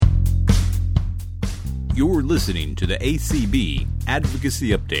You're listening to the ACB Advocacy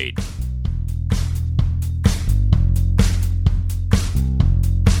Update.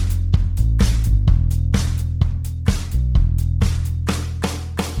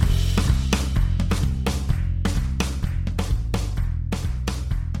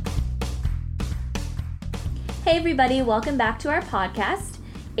 Hey everybody, welcome back to our podcast,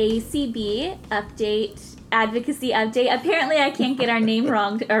 ACB Update, Advocacy Update. Apparently I can't get our name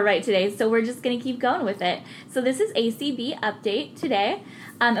wrong or right today, so we're just going to keep going with it. So this is ACB Update today,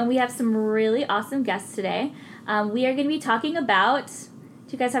 and we have some really awesome guests today. We are going to be talking about,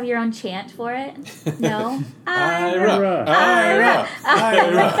 do you guys have your own chant for it? No? Ira!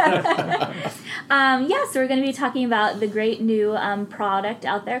 So we're going to be talking about the great new product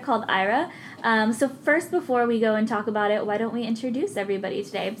out there called Aira. So first, before we go and talk about it, why don't we introduce everybody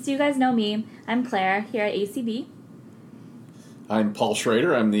today? So you guys know me. I'm Claire here at ACB. I'm Paul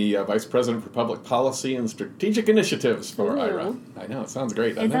Schrader. I'm the Vice President for Public Policy and Strategic Initiatives for Aira. I know, it sounds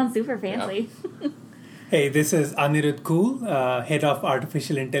great, doesn't it? It sounds super fancy. Yeah. Hey, this is Anirudh Kool, Head of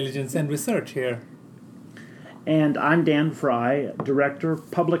Artificial Intelligence and Research here. And I'm Dan Fry, Director,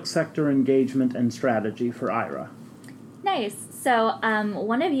 Public Sector Engagement and Strategy for Aira. Nice. So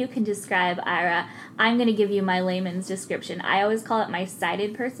one of you can describe Aira. I'm going to give you my layman's description. I always call it my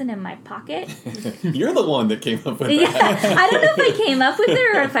sighted person in my pocket. You're the one that came up with that. Yeah, I don't know if I came up with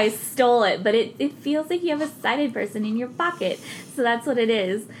it or if I stole it, but it feels like you have a sighted person in your pocket. So that's what it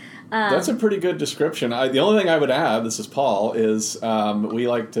is. That's a pretty good description. The only thing I would add, this is Paul, is we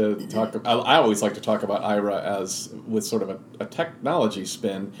like to talk. I always like to talk about Aira as with sort of a technology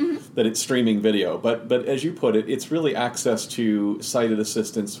spin, that it's streaming video. But as you put it, it's really access to sighted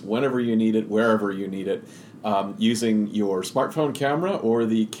assistance whenever you need it, wherever you need it, using your smartphone camera or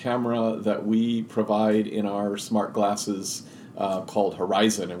the camera that we provide in our smart glasses. Called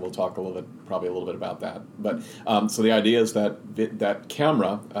Horizon, and we'll talk probably a little bit about that. But so the idea is that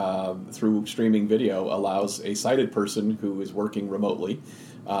camera through streaming video allows a sighted person who is working remotely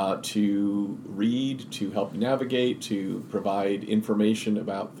to read, to help navigate, to provide information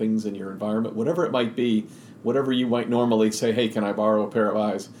about things in your environment, whatever it might be, whatever you might normally say, hey, can I borrow a pair of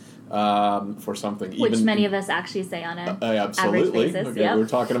eyes? For something. Which many of us actually say on an absolutely. average basis. Okay, yep. We're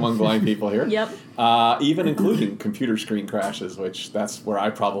talking among blind people here. Yep. Even including computer screen crashes, which that's where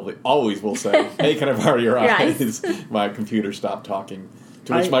I probably always will say, hey, can I borrow your eyes? My computer stopped talking.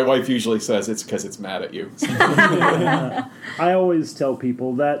 To which my wife usually says, it's because it's mad at you. I always tell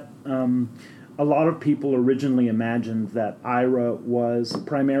people that a lot of people originally imagined that Aira was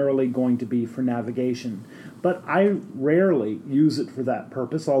primarily going to be for navigation. But I rarely use it for that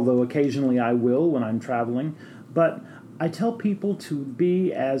purpose, although occasionally I will when I'm traveling. But I tell people to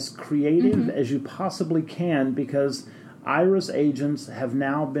be as creative as you possibly can, because Aira's agents have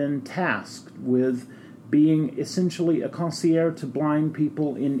now been tasked with being essentially a concierge to blind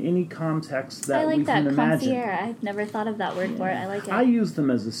people in any context that we can imagine. I like that, concierge. I've never thought of that word for it. I like it. I use them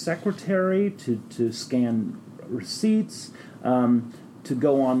as a secretary to scan receipts, to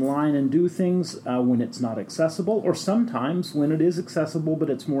go online and do things when it's not accessible, or sometimes when it is accessible but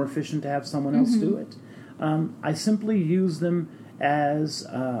it's more efficient to have someone else do it. I simply use them as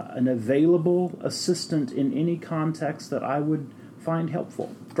an available assistant in any context that I would find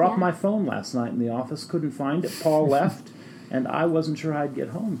helpful. Dropped my phone last night in the office, couldn't find it. Paul left, and I wasn't sure I'd get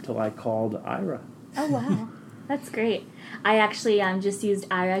home till I called Aira. Oh, wow. That's great. I actually just used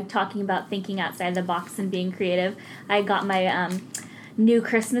Aira, talking about thinking outside the box and being creative. I got my new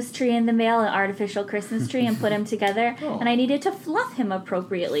Christmas tree in the mail, an artificial Christmas tree, and put him together, and I needed to fluff him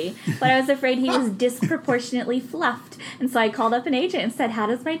appropriately, but I was afraid he was disproportionately fluffed, and so I called up an agent and said, how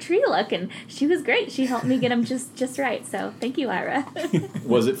does my tree look? And she was great. She helped me get him just right, so thank you, Aira.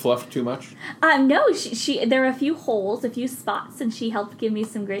 Was it fluffed too much? No, she there were a few holes, a few spots, and she helped give me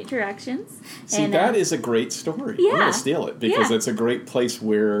some great directions. See, and, that is a great story. Yeah. I'm going to steal it, because it's a great place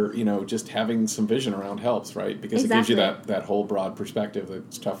where, just having some vision around helps, right? Because it gives you that whole broad perspective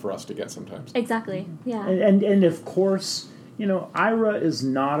that's tough for us to get sometimes. Exactly, yeah. And of course, Aira is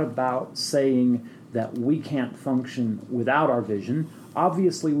not about saying that we can't function without our vision.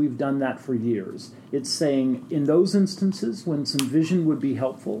 Obviously, we've done that for years. It's saying in those instances when some vision would be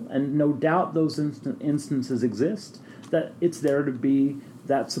helpful, and no doubt those instances exist, that it's there to be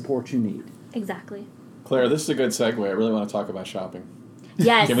that support you need. Exactly. Claire, this is a good segue. I really want to talk about shopping.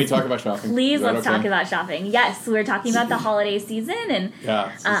 Yes. Can we talk about shopping? Please, let's talk about shopping. Yes, we're talking about the holiday season. And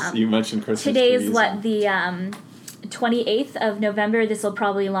you mentioned Christmas today's trees. The 28th of November. This will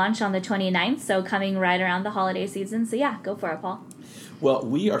probably launch on the 29th, so coming right around the holiday season. So yeah, go for it, Paul. Well,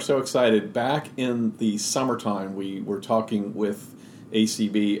 we are so excited. Back in the summertime, we were talking with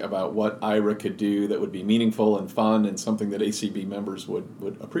ACB about what IRA could do that would be meaningful and fun and something that ACB members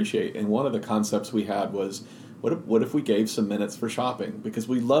would appreciate. And one of the concepts we had was, what if we gave some minutes for shopping? Because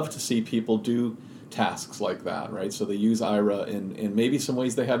we love to see people do tasks like that, right? So they use IRA in maybe some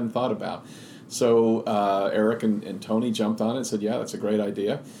ways they hadn't thought about. So Eric and Tony jumped on it and said, yeah, that's a great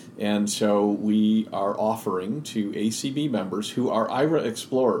idea. And so we are offering to ACB members who are IRA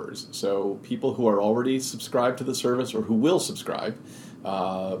explorers, so people who are already subscribed to the service or who will subscribe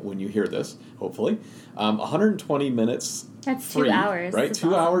when you hear this, hopefully, 120 minutes That's free, 2 hours. right? That's 2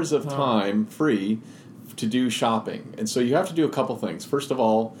 awesome. hours of time free to do shopping. And so you have to do a couple things. First of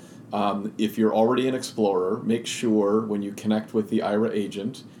all, if you're already an explorer, make sure when you connect with the IRA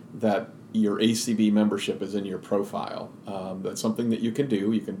agent that your ACB membership is in your profile. That's something that you can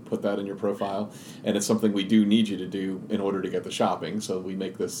do. You can put that in your profile, and it's something we do need you to do in order to get the shopping, so we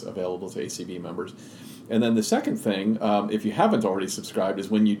make this available to ACB members. And then the second thing, if you haven't already subscribed, is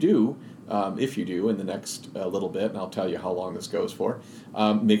when you do, if you do in the next little bit, and I'll tell you how long this goes for,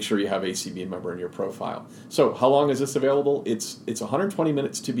 make sure you have ACB member in your profile. So how long is this available? It's 120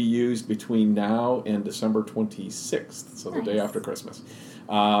 minutes to be used between now and December 26th, so the day after Christmas.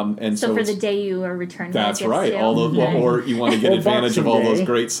 And So for the day you are returning, that's gifts right. too. All those, or you want to get Or advantage of all Boxing those Day.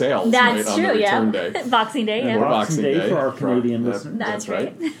 great sales. That's right, true, on the yeah. return day. Boxing Day, Or yeah. Boxing Day for our Canadian Right. listeners. That's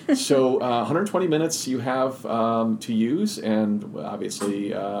right. So 120 minutes you have to use, and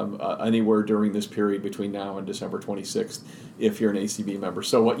obviously anywhere during this period between now and December 26th if you're an ACB member.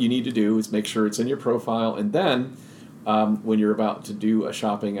 So what you need to do is make sure it's in your profile, and then when you're about to do a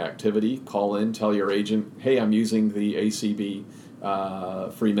shopping activity, call in, tell your agent, hey, I'm using the ACB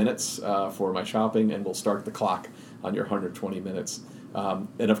free minutes for my shopping, and we'll start the clock on your 120 minutes.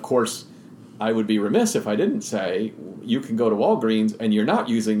 And of course, I would be remiss if I didn't say you can go to Walgreens and you're not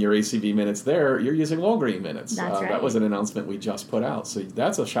using your ACB minutes there, you're using Walgreens minutes. That's right. That was an announcement we just put out. So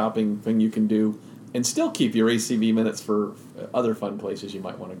that's a shopping thing you can do and still keep your ACB minutes for other fun places you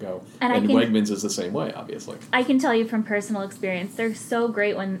might want to go. And Wegmans is the same way, obviously. I can tell you from personal experience, they're so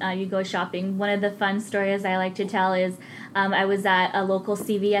great when you go shopping. One of the fun stories I like to tell is I was at a local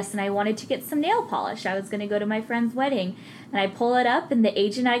CVS and I wanted to get some nail polish. I was going to go to my friend's wedding. And I pull it up, and the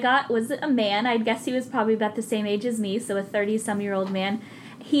agent I got was a man. I guess he was probably about the same age as me, so a 30-some-year-old man.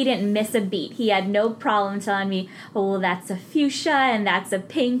 He didn't miss a beat. He had no problem telling me, oh, well, that's a fuchsia and that's a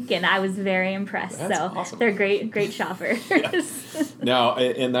pink, and I was very impressed. That's so awesome. they're great shoppers. Now,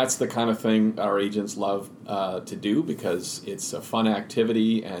 and that's the kind of thing our agents love to do, because it's a fun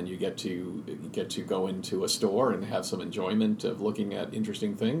activity, and you get to go into a store and have some enjoyment of looking at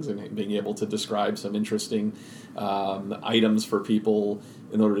interesting things and being able to describe some interesting items for people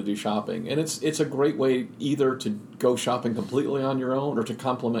in order to do shopping. And it's a great way either to go shopping completely on your own or to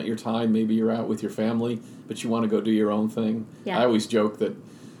complement your time. Maybe you're out with your family, but you want to go do your own thing. Yeah. I always joke that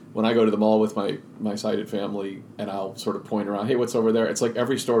when I go to the mall with my sighted family, and I'll sort of point around, hey, what's over there? It's like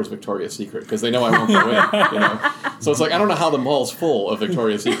every store is Victoria's Secret, because they know I won't go in. You know? So it's like, I don't know how the mall's full of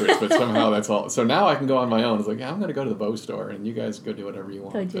Victoria's Secrets, but somehow that's all. So now I can go on my own. It's like, yeah, I'm going to go to the Bow store, and you guys go do whatever you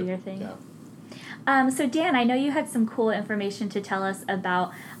want. Go do your thing. Yeah. So Dan, I know you had some cool information to tell us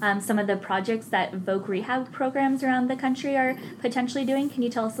about some of the projects that Voc Rehab programs around the country are potentially doing. Can you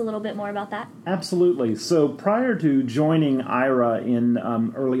tell us a little bit more about that? Absolutely. So prior to joining IRA in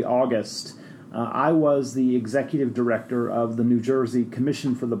early August, I was the executive director of the New Jersey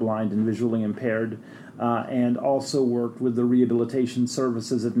Commission for the Blind and Visually Impaired, and also worked with the Rehabilitation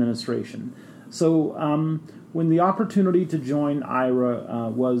Services Administration. So when the opportunity to join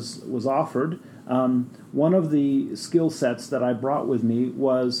IRA was offered, one of the skill sets that I brought with me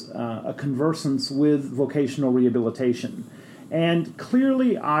was a conversance with vocational rehabilitation. And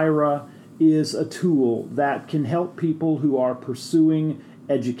clearly IRA is a tool that can help people who are pursuing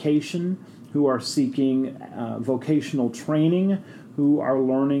education, who are seeking vocational training, who are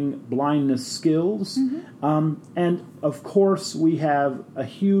learning blindness skills. And of course, we have a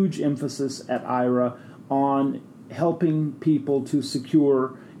huge emphasis at IRA on helping people to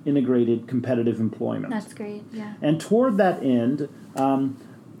secure integrated competitive employment. That's great, yeah. And toward that end,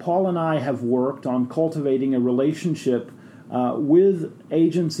 Paul and I have worked on cultivating a relationship with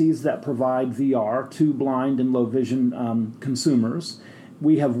agencies that provide VR to blind and low vision consumers.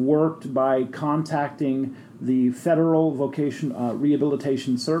 We have worked by contacting the Federal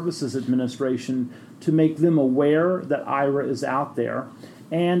Rehabilitation Services Administration to make them aware that IRA is out there.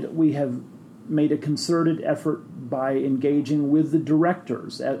 And we have made a concerted effort by engaging with the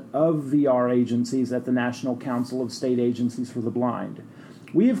directors of VR agencies at the National Council of State Agencies for the Blind.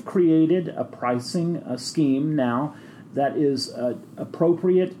 We have created a pricing scheme now that is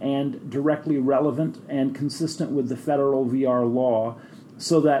appropriate and directly relevant and consistent with the federal VR law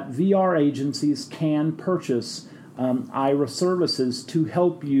so that VR agencies can purchase Aira services to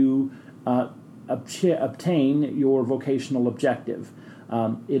help you obtain your vocational objective.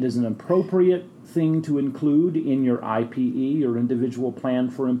 It is an appropriate thing to include in your IPE, your individual plan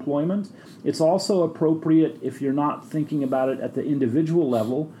for employment. It's also appropriate, if you're not thinking about it at the individual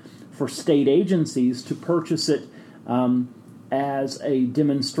level, for state agencies to purchase it as a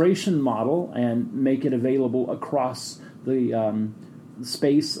demonstration model and make it available across the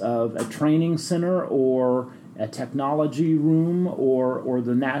space of a training center or a technology room or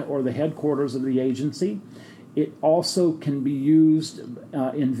the headquarters of the agency. It also can be used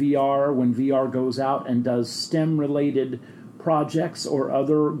in VR when VR goes out and does STEM-related projects or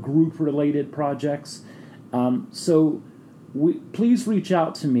other group-related projects. Please reach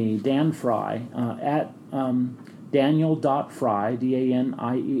out to me, Dan Fry, at daniel.frye,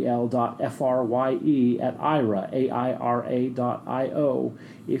 daniel.frye at Aira, AIRA.io,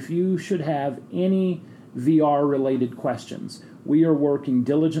 if you should have any VR-related questions. We are working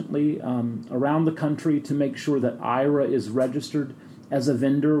diligently around the country to make sure that Aira is registered as a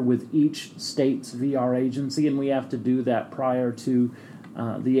vendor with each state's VR agency, and we have to do that prior to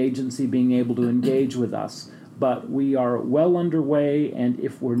the agency being able to engage with us. But we are well underway, and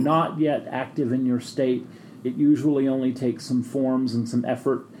if we're not yet active in your state, it usually only takes some forms and some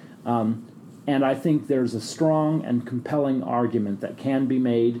effort. And I think there's a strong and compelling argument that can be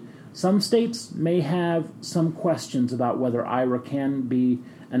made. Some states may have some questions about whether Aira can be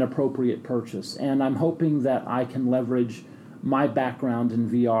an appropriate purchase, and I'm hoping that I can leverage my background in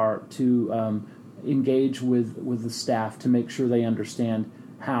VR to engage with the staff to make sure they understand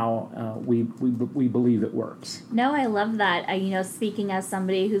how we believe it works. No, I love that. Speaking as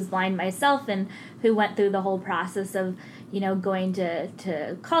somebody who's blind myself and who went through the whole process of, going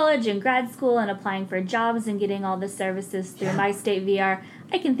to college and grad school and applying for jobs and getting all the services through My State VR,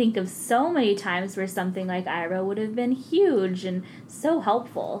 I can think of so many times where something like Aira would have been huge and so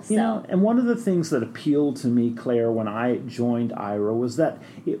helpful. And one of the things that appealed to me, Claire, when I joined Aira was that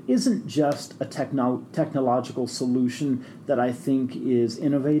it isn't just a technological solution that I think is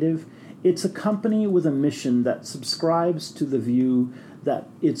innovative. It's a company with a mission that subscribes to the view that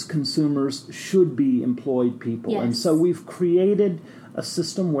its consumers should be employed people. Yes. And so we've created a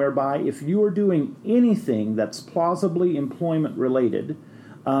system whereby if you are doing anything that's plausibly employment related,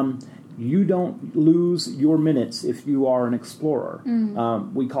 you don't lose your minutes if you are an explorer.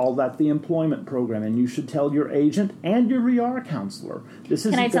 We call that the employment program, and you should tell your agent and your VR counselor.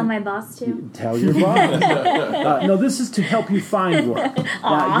 Can I tell my boss too? Tell your boss. No, this is to help you find work.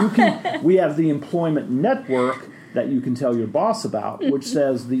 Now, we have the employment network that you can tell your boss about, which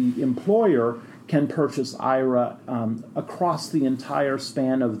says the employer can purchase Aira across the entire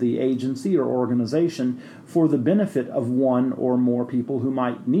span of the agency or organization for the benefit of one or more people who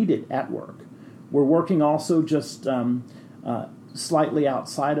might need it at work. We're working also just slightly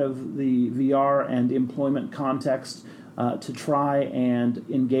outside of the VR and employment context to try and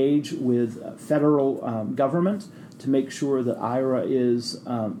engage with federal government to make sure that Aira is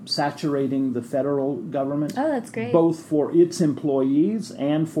saturating the federal government. Oh, that's great. Both for its employees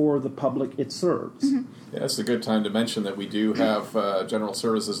and for the public it serves. Mm-hmm. Yeah, it's a good time to mention that we do have General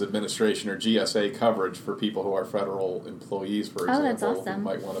Services Administration, or GSA, coverage for people who are federal employees, for example. Oh, that's awesome. Who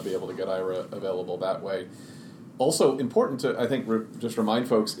might want to be able to get Aira available that way. Also, important to, I think, just remind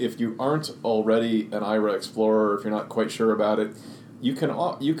folks, if you aren't already an Aira Explorer, if you're not quite sure about it, you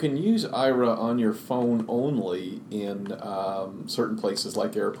can use Aira on your phone only in certain places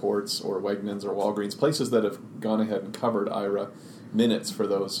like airports or Wegmans or Walgreens, places that have gone ahead and covered Aira minutes for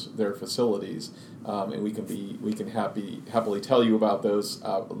their facilities, and we can happily tell you about those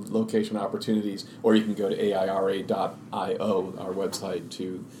location opportunities, or you can go to AIRA.io, our website,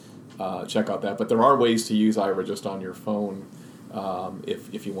 to check out that. But there are ways to use Aira just on your phone.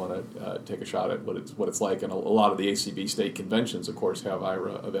 If you want to take a shot at what it's like, and a lot of the ACB state conventions, of course, have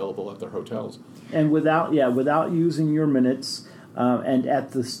Aira available at their hotels. And without using your minutes, and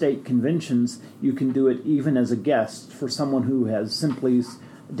at the state conventions, you can do it even as a guest for someone who has simply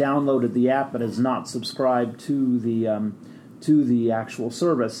downloaded the app but has not subscribed to the actual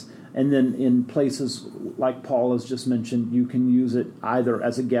service. And then in places like Paul has just mentioned, you can use it either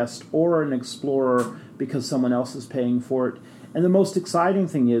as a guest or an explorer because someone else is paying for it. And the most exciting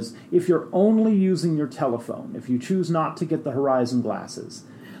thing is, if you're only using your telephone, if you choose not to get the Horizon glasses,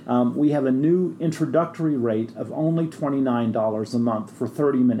 we have a new introductory rate of only $29 a month for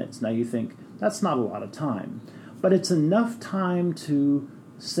 30 minutes. Now you think, that's not a lot of time. But it's enough time to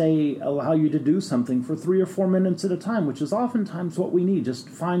say, allow you to do something for 3 or 4 minutes at a time, which is oftentimes what we need. Just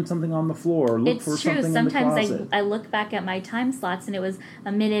find something on the floor, or look It's for true. something Sometimes in the closet. I look back at my time slots and it was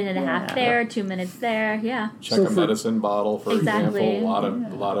a minute and a half there, 2 minutes there. Yeah. Check So a Exactly. medicine bottle, for example. A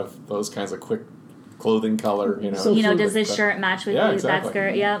Yeah. lot of those kinds of quick clothing color. So You know, for- does this shirt match with Yeah, that exactly.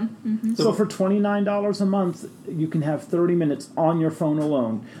 skirt? Yep. So for $29 a month, you can have 30 minutes on your phone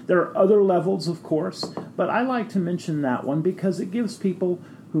alone. There are other levels, of course, but I like to mention that one because it gives people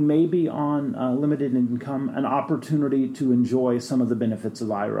who may be on limited income an opportunity to enjoy some of the benefits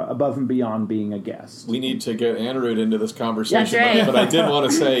of Ira above and beyond being a guest. We need to get Anirudh into this conversation, That's right. but I did want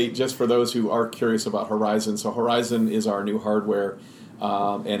to say, just for those who are curious about Horizon, so Horizon is our new hardware,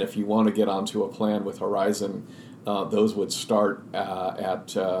 and if you want to get onto a plan with Horizon, those would start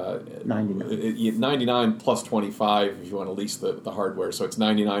at 99 plus 25 if you want to lease the hardware. So it's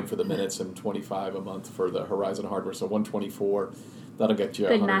 99 for the minutes and 25 a month for the Horizon hardware. So 124. That'll get you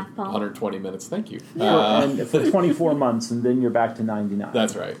Good 100, math, Paul. 120 minutes. Thank you. And for 24 months, and then you're back to 99.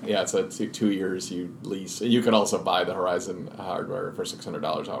 That's right. Yeah, it's 2 years you lease. You could also buy the Horizon hardware for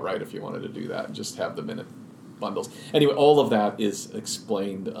 $600 outright if you wanted to do that and just have the minute bundles. Anyway, all of that is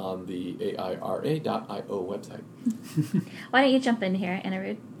explained on the AIRA.io website. Why don't you jump in here,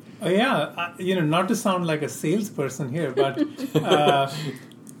 Anirudh? Oh yeah, not to sound like a salesperson here, but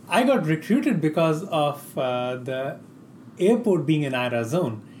I got recruited because of the airport being an IRA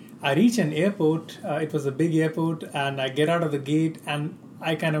zone. I reach an airport, it was a big airport, and I get out of the gate and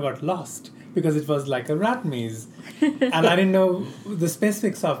I kind of got lost because it was like a rat maze. And I didn't know the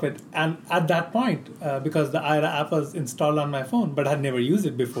specifics of it. And at that point, because the IRA app was installed on my phone, but I had never used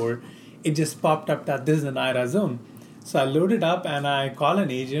it before, it just popped up that this is an IRA zone. So I loaded up and I call an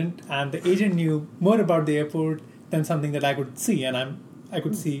agent, and the agent knew more about the airport than something that I could see, and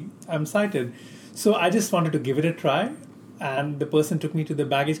I'm sighted. So I just wanted to give it a try, and the person took me to the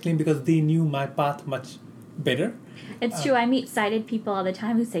baggage claim because they knew my path much better. It's true. I meet sighted people all the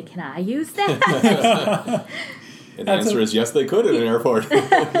time who say, "Can I use that?" And the answer is yes, they could at an airport.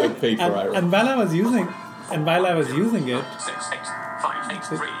 That paid for IRA. And while I was using it, 6, 8, 5, 8,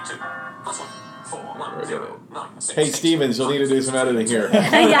 3, 2, +1, 4, 1, 0, 9, 6. Hey, Stevens, you'll need to do some editing here.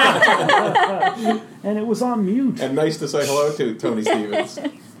 Yeah. And it was on mute. And nice to say hello to Tony Stevens.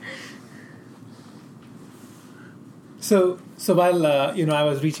 So while I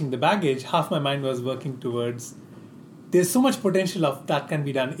was reaching the baggage, half my mind was working towards there's so much potential of that can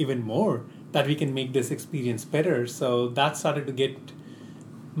be done even more, that we can make this experience better. So that started to get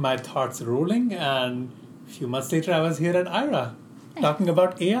my thoughts rolling, and a few months later I was here at IRA talking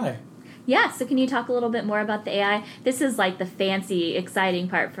about AI. Yeah, so can you talk a little bit more about the AI? This is like the fancy, exciting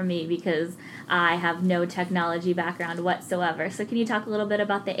part for me because I have no technology background whatsoever. So can you talk a little bit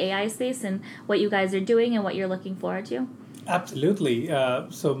about the AI space and what you guys are doing and what you're looking forward to? Absolutely.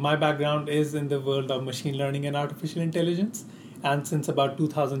 So my background is in the world of machine learning and artificial intelligence. And since about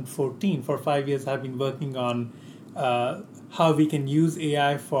 2014, for 5 years, I've been working on how we can use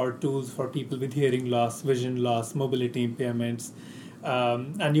AI for tools for people with hearing loss, vision loss, mobility impairments.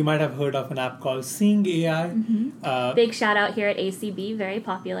 And you might have heard of an app called Seeing AI. Mm-hmm. Big shout out here at ACB, very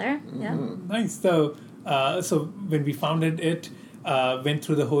popular. Yeah. Nice. So when we founded it, went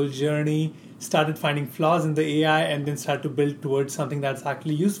through the whole journey, started finding flaws in the AI, and then started to build towards something that's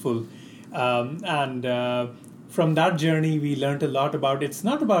actually useful. From that journey, we learned a lot about it's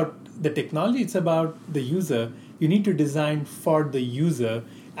not about the technology, it's about the user. You need to design for the user.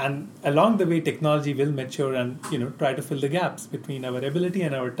 And along the way, technology will mature and try to fill the gaps between our ability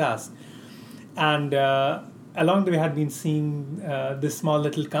and our task. And along the way, I had been seeing this small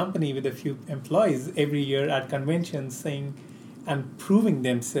little company with a few employees every year at conventions saying and proving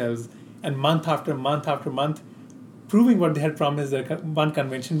themselves, and month after month after month, proving what they had promised at one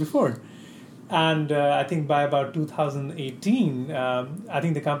convention before. And I think by about 2018, I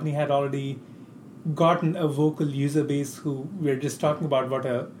think the company had already gotten a vocal user base who we're just talking about what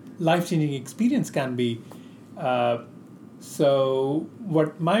a life-changing experience can be. So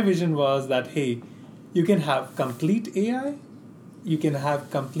what my vision was that, hey, you can have complete AI, you can have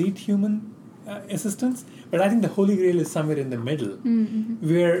complete human assistance, but I think the holy grail is somewhere in the middle,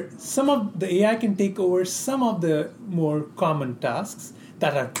 where some of the AI can take over some of the more common tasks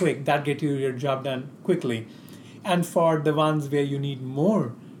that are quick, that get you your job done quickly. And for the ones where you need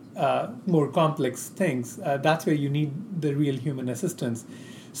more complex things, that's where you need the real human assistance.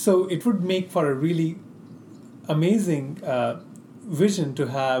 So it would make for a really amazing vision to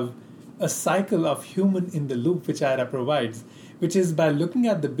have a cycle of human in the loop, which IRA provides, which is by looking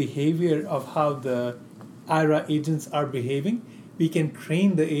at the behavior of how the IRA agents are behaving, we can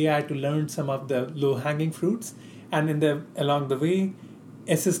train the AI to learn some of the low-hanging fruits, and along the way,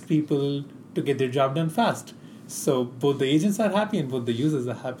 assist people to get their job done fast. So both the agents are happy and both the users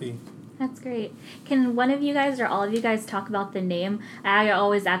are happy. That's great. Can one of you guys or all of you guys talk about the name? I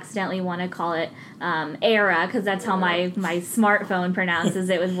always accidentally want to call it Aira because that's how my smartphone pronounces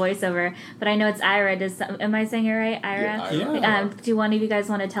it with voiceover. But I know it's Aira. Am I saying it right? Aira? Yeah. Do one of you guys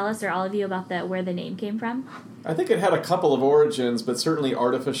want to tell us, or all of you, about where the name came from? I think it had a couple of origins, but certainly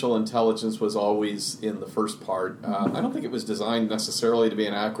artificial intelligence was always in the first part. I don't think it was designed necessarily to be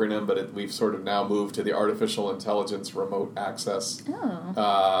an acronym, but we've sort of now moved to the Artificial Intelligence Remote Access,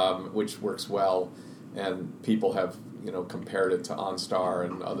 which works well, and people have compared it to OnStar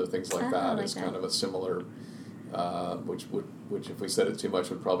and other things like that. Like it's that. kind of a similar, which if we said it too much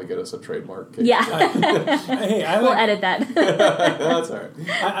would probably get us a trademark case. Yeah. Hey, We'll edit that. That's all right.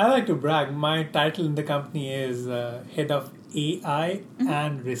 I like to brag. My title in the company is Head of AI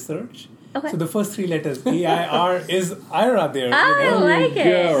and Research. Okay. So the first 3 letters, AIR, is Aira there. I like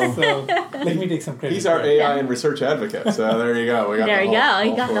it. So let me take some credit. He's our for that. AI and research advocate, so there you go. We got There the you go. whole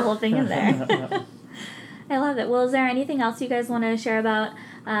You got the floor. whole thing in there. I love it. Well, is there anything else you guys want to share about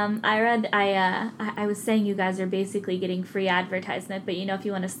Aira? I was saying you guys are basically getting free advertisement, but if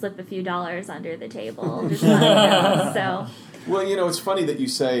you want to slip a few dollars under the table, just let me know. So. Well, it's funny that you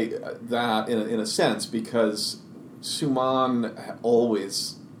say that in a sense, because Suman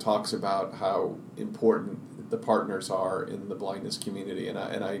always talks about how important the partners are in the blindness community, and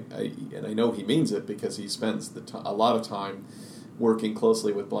I know he means it because he spends a lot of time working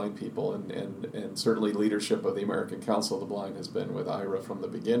closely with blind people, and certainly leadership of the American Council of the Blind has been with Aira from the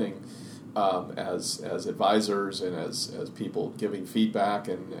beginning, as advisors and as people giving feedback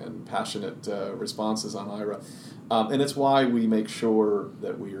and passionate responses on Aira. And it's why we make sure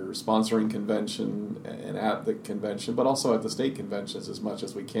that we are sponsoring convention and at the convention, but also at the state conventions as much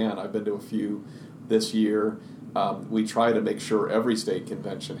as we can. I've been to a few this year. We try to make sure every state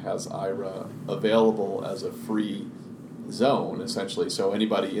convention has Aira available as a free zone, essentially. So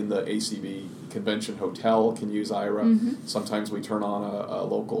anybody in the ACB convention hotel can use Aira. Mm-hmm. Sometimes we turn on a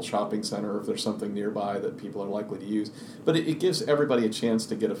local shopping center if there's something nearby that people are likely to use. But it gives everybody a chance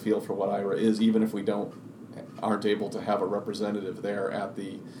to get a feel for what Aira is, even if we aren't able to have a representative there at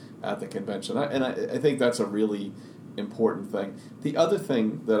the convention. I think that's a really important thing. The other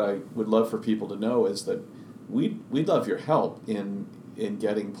thing that I would love for people to know is that we'd love your help in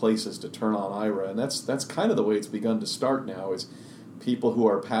getting places to turn on Aira, and that's kind of the way it's begun to start now. Is people who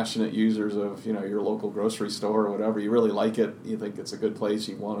are passionate users of your local grocery store or whatever. You really like it. You think it's a good place.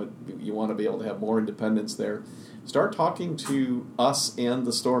 You want to be able to have more independence there. Start talking to us and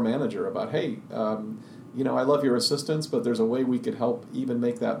the store manager about, hey, I love your assistance, but there's a way we could help even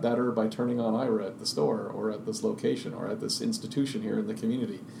make that better by turning on Aira at the store or at this location or at this institution here in the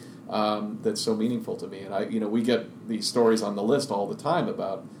community. That's so meaningful to me, and we get these stories on the list all the time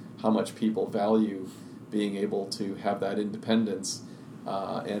about how much people value being able to have that independence,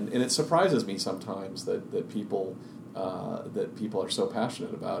 and it surprises me sometimes that people are so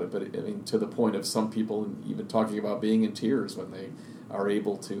passionate about it. But to the point of some people even talking about being in tears when they are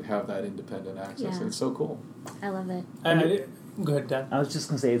able to have that independent access. Yeah. And it's so cool. I love it. Go ahead, Dan. I was just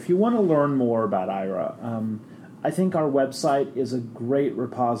going to say, if you want to learn more about Aira, I think our website is a great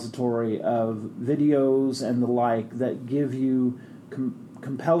repository of videos and the like that give you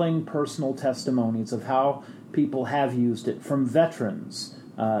compelling personal testimonies of how people have used it, from veterans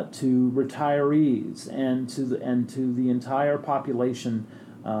to retirees and to the entire population,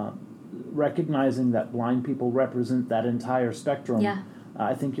 recognizing that blind people represent that entire spectrum. Yeah.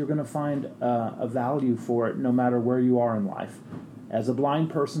 I think you're going to find a value for it no matter where you are in life. As a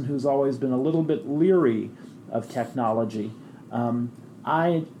blind person who's always been a little bit leery of technology,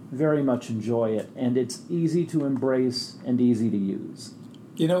 I very much enjoy it, and it's easy to embrace and easy to use.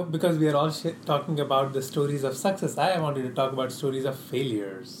 Because we are all talking about the stories of success, I wanted to talk about stories of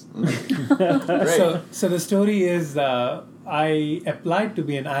failures. Great. So the story is I applied to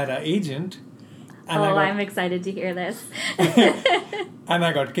be an Aira agent. And I'm excited to hear this. and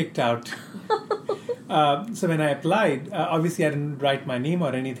I got kicked out. So when I applied, obviously I didn't write my name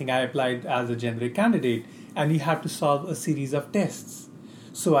or anything. I applied as a generic candidate, and you have to solve a series of tests.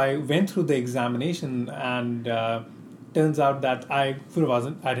 So I went through the examination, and turns out that I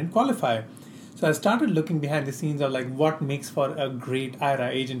didn't qualify. So I started looking behind the scenes of what makes for a great Aira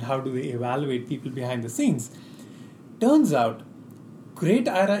agent. How do they evaluate people behind the scenes? Turns out, great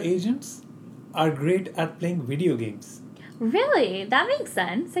Aira agents are great at playing video games. Really? That makes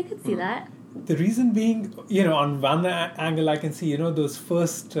sense. I could see that. The reason being, on one angle I can see, those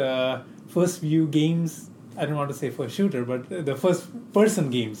first view games, I don't want to say first shooter, but the first person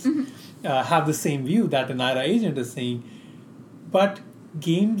games have the same view that an Aira agent is seeing. But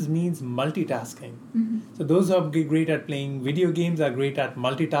games means multitasking. Mm-hmm. So those who are great at playing video games are great at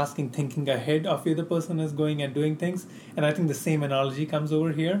multitasking, thinking ahead of where the person is going and doing things. And I think the same analogy comes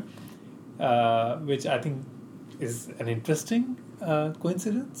over here, which I think is an interesting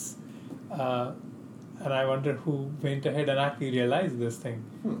coincidence. And I wonder who went ahead and actually realized this thing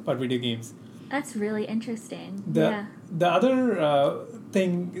about video games. That's really interesting. The other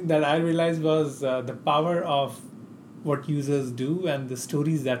thing that I realized was the power of what users do and the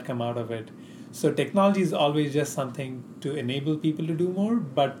stories that come out of it. So technology is always just something to enable people to do more,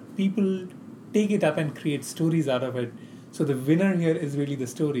 but people take it up and create stories out of it. So the winner here is really the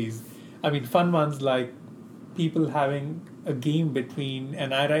stories. I mean, fun ones like people having a game between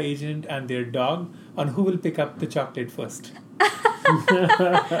an IRA agent and their dog on who will pick up the chocolate first.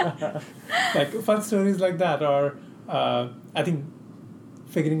 Like fun stories like that. Or I think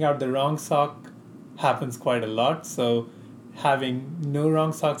figuring out the wrong sock happens quite a lot. So having no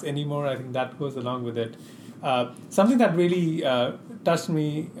wrong socks anymore, I think that goes along with it. Something that really touched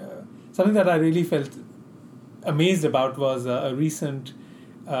me, something that I really felt amazed about was a recent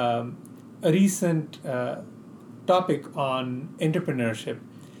topic on entrepreneurship.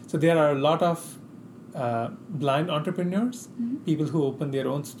 So there are a lot of blind entrepreneurs, people who open their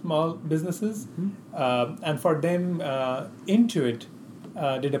own small businesses, and for them, Intuit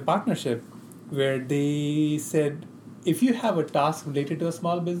did a partnership where they said, if you have a task related to a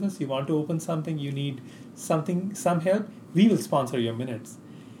small business, you want to open something, you need some help, we will sponsor your minutes.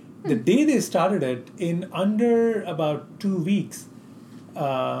 The day they started it, in under about 2 weeks,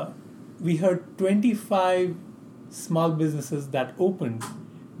 we heard 25 small businesses that opened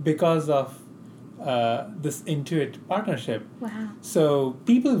because of this Intuit partnership. Wow. So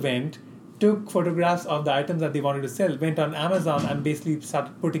people took photographs of the items that they wanted to sell, went on Amazon and basically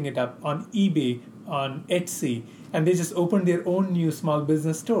started putting it up on eBay, on Etsy, and they just opened their own new small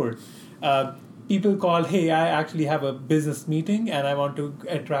business store. People called, hey, I actually have a business meeting and I want to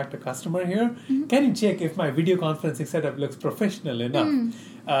attract a customer here. Can you check if my video conferencing setup looks professional enough?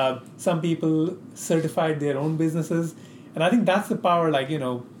 Some people certified their own businesses. And I think that's the power,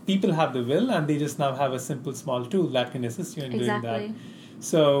 people have the will and they just now have a simple small tool that can assist you in doing that.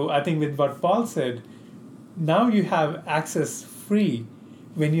 So I think with what Paul said, now you have access free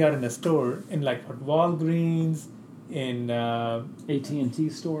when you are in a store in Walgreens, in AT&T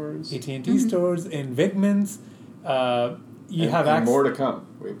stores, stores, in Wegmans. You have access. More to come.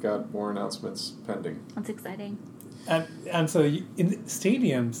 We've got more announcements pending. That's exciting. And so in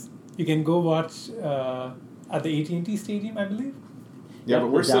stadiums, you can go watch at the AT&T Stadium, I believe. Yeah, but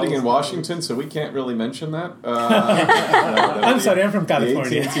we're sitting in Washington, so we can't really mention that. I'm sorry, I'm from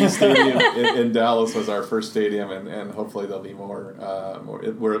California. The AT&T Stadium in Dallas was our first stadium, and hopefully there'll be more.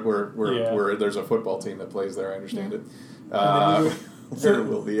 There's a football team that plays there. I understand it.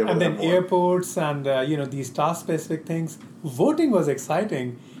 We'll be able and to then airports and these task-specific things. Voting was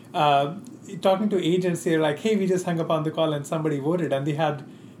exciting. Talking to agents here, hey, we just hung up on the call and somebody voted, and they had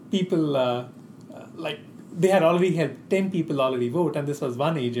people they had already had 10 people already vote, and this was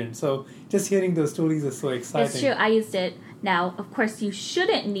one agent. So just hearing those stories is so exciting. It's true. I used it. Now, of course, you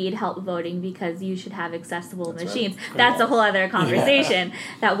shouldn't need help voting because you should have accessible machines. Right. That's a whole other conversation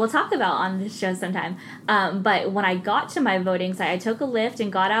that we'll talk about on this show sometime. But when I got to my voting site, I took a Lyft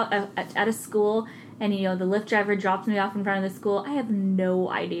and got out at a school, and the Lyft driver dropped me off in front of the school. I have no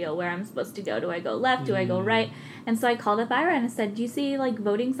idea where I'm supposed to go. Do I go left? Do I go right? And so I called up Ira and I said, do you see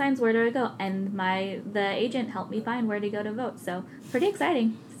voting signs? Where do I go? And the agent helped me find where to go to vote. So pretty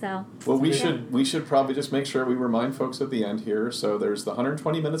exciting. So well, we should probably just make sure we remind folks at the end here. So there's the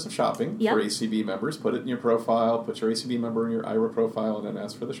 120 minutes of shopping for ACB members. Put it in your profile. Put your ACB member in your IRA profile, and then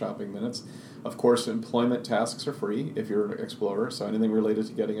ask for the shopping minutes. Of course, employment tasks are free if you're an explorer. So anything related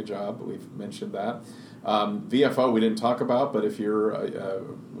to getting a job, we've mentioned that. VFO we didn't talk about, but if you're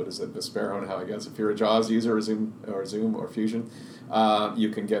Vispero now, I guess if you're a JAWS user or Zoom or Fusion, you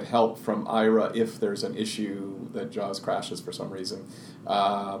can get help from IRA if there's an issue that JAWS crashes for some reason.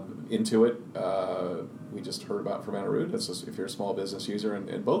 Intuit, we just heard about from Anirudh. That's just if you're a small business user,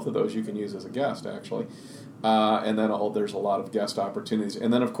 and both of those you can use as a guest actually. And then there's a lot of guest opportunities.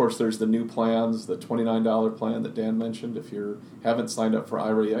 And then, of course, there's the new plans, the $29 plan that Dan mentioned. If you haven't signed up for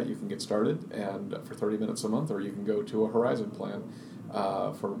IRA yet, you can get started and for 30 minutes a month, or you can go to a Horizon plan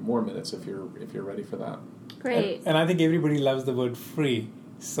for more minutes if you're ready for that. Great. And I think everybody loves the word free,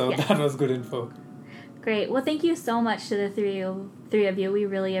 so that was good info. Great. Well, thank you so much to the three of you. We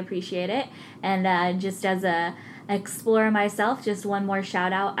really appreciate it. And just as a explorer myself, just one more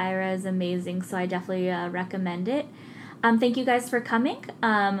shout out. IRA is amazing, so I definitely recommend it. Thank you guys for coming.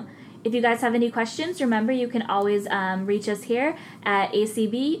 If you guys have any questions, remember you can always reach us here at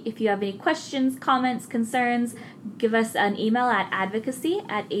ACB. If you have any questions, comments, concerns, give us an email at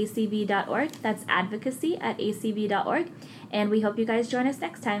advocacy@acb.org. That's advocacy@acb.org. And we hope you guys join us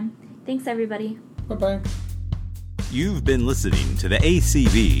next time. Thanks, everybody. Bye-bye. You've been listening to the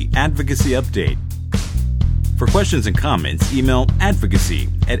ACB Advocacy Update. For questions and comments, email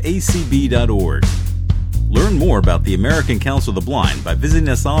advocacy@acb.org. Learn more about the American Council of the Blind by visiting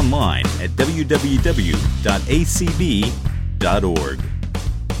us online at www.acb.org.